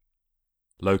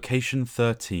Location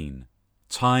 13.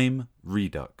 Time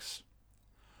redux.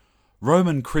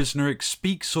 Roman Krznaric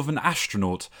speaks of an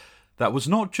astronaut that was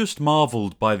not just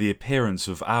marvelled by the appearance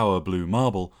of our blue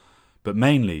marble, but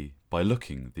mainly by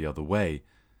looking the other way,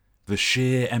 the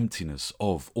sheer emptiness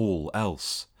of all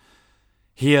else.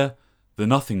 Here, the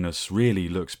nothingness really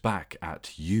looks back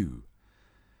at you.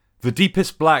 The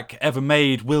deepest black ever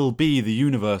made will be the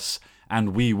universe,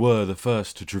 and we were the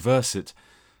first to traverse it,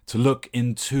 to look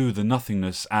into the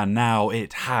nothingness, and now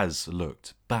it has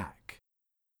looked back.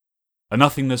 A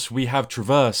nothingness we have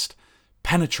traversed,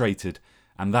 penetrated,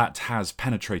 and that has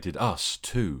penetrated us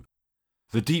too.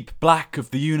 The deep black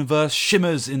of the universe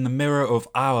shimmers in the mirror of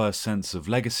our sense of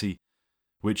legacy,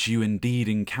 which you indeed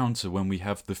encounter when we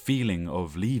have the feeling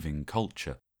of leaving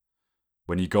culture.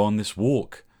 When you go on this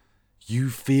walk, you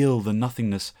feel the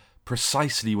nothingness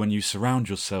precisely when you surround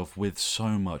yourself with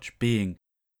so much being,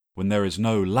 when there is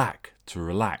no lack to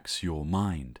relax your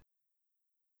mind.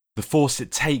 The force it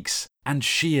takes and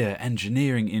sheer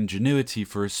engineering ingenuity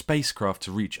for a spacecraft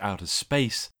to reach outer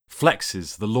space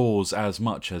flexes the laws as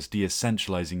much as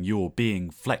de-essentializing your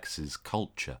being flexes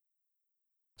culture.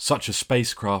 Such a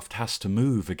spacecraft has to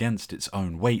move against its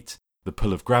own weight, the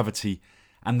pull of gravity,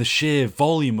 and the sheer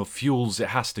volume of fuels it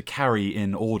has to carry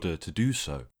in order to do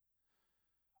so.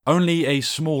 Only a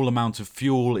small amount of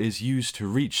fuel is used to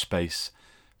reach space.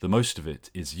 The most of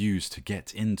it is used to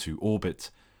get into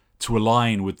orbit, to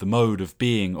align with the mode of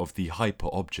being of the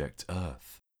hyper-object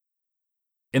Earth.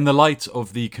 In the light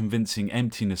of the convincing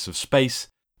emptiness of space,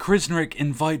 Krznaric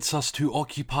invites us to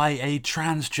occupy a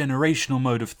transgenerational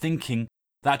mode of thinking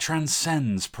that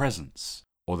transcends presence,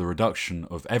 or the reduction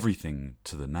of everything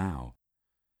to the now.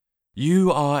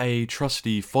 You are a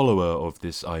trusty follower of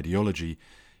this ideology,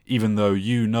 even though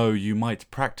you know you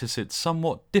might practice it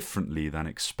somewhat differently than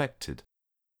expected.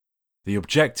 The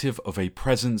objective of a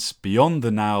presence beyond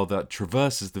the now that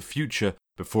traverses the future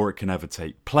before it can ever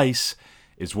take place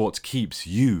is what keeps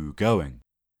you going.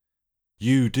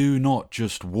 You do not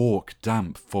just walk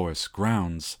damp forest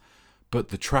grounds, but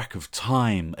the track of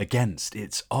time against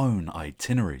its own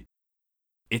itinerary.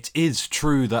 It is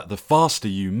true that the faster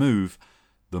you move,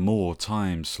 the more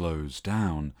time slows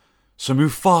down. So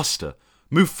move faster!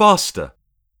 Move faster!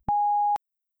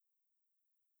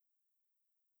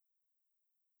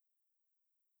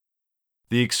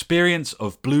 The experience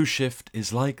of blue shift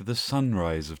is like the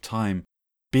sunrise of time,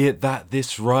 be it that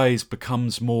this rise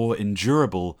becomes more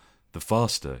endurable the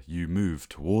faster you move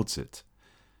towards it.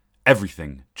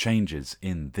 Everything changes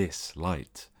in this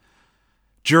light.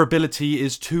 Durability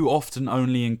is too often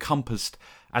only encompassed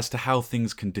as to how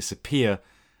things can disappear,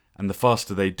 and the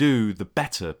faster they do, the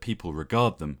better people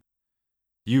regard them.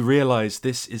 You realise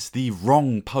this is the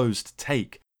wrong pose to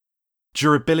take.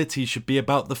 Durability should be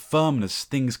about the firmness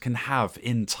things can have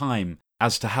in time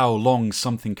as to how long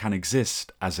something can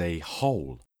exist as a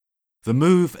whole. The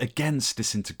move against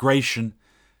disintegration,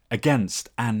 against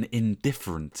an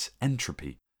indifferent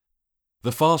entropy.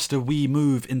 The faster we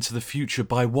move into the future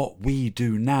by what we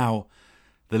do now,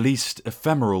 the least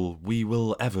ephemeral we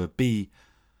will ever be,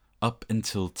 up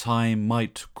until time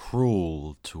might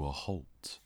crawl to a halt.